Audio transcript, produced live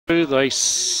The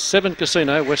 7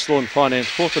 Casino, West Lawn Finance,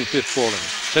 4th and 5th falling.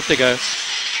 Set to go.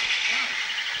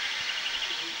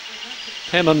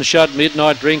 Hammond Shud,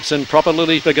 Midnight Drinks and Proper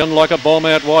Lily's begun like a bomb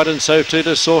out wide, and so too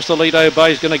does Sausalito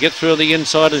Bay. Is going to get through the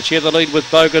inside and share the lead with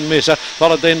Bogan Miss.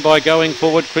 Followed then by going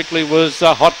forward quickly was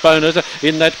Hot Bonus.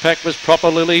 In that pack was Proper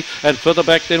Lily, and further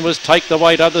back then was Take the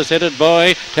Weight. Others headed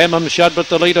by Tamam Shud, but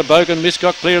the leader Bogan Miss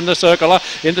got clear in the circular.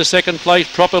 Into second place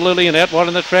Proper Lily, and out wide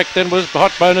in the track then was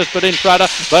Hot Bonus, but in front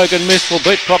Bogan Miss will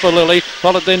beat Proper Lily.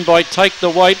 Followed then by Take the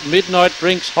Weight, Midnight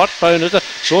Drinks, Hot Bonus,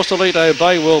 Sausalito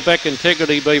Bay will back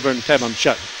Integrity Beaver and Tamam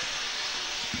Shud.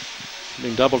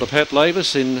 Been double to Pat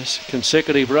Lavis in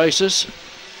consecutive races,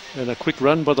 and a quick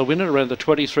run by the winner around the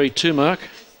 23-2 mark.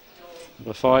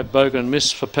 The 5 Bogan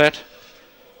Miss for Pat.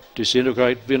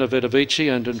 Disintegrate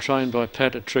Vinavetavici and trained by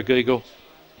Pat at Tregeagle.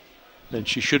 Then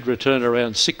she should return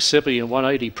around 670 and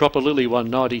 180. Proper Lily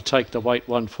 190. Take the Weight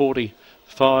 140.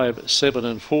 5, 7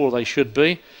 and 4 they should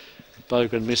be.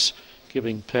 Bogan Miss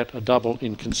giving Pat a double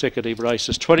in consecutive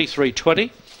races. 23-20.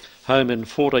 Home in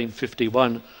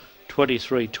 14.51,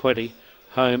 23.20,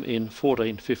 home in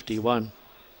 14.51.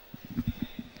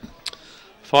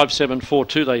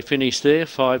 5.742 they finished there,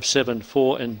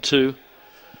 5.74 and 2,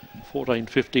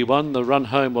 14.51. The run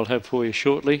home we'll have for you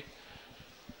shortly.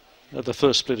 The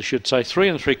first split I should say, 3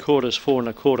 3/4, 4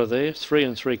 1/4 there, 3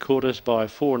 3/4 by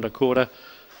 4 1/4,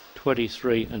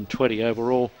 23 and 20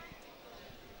 overall.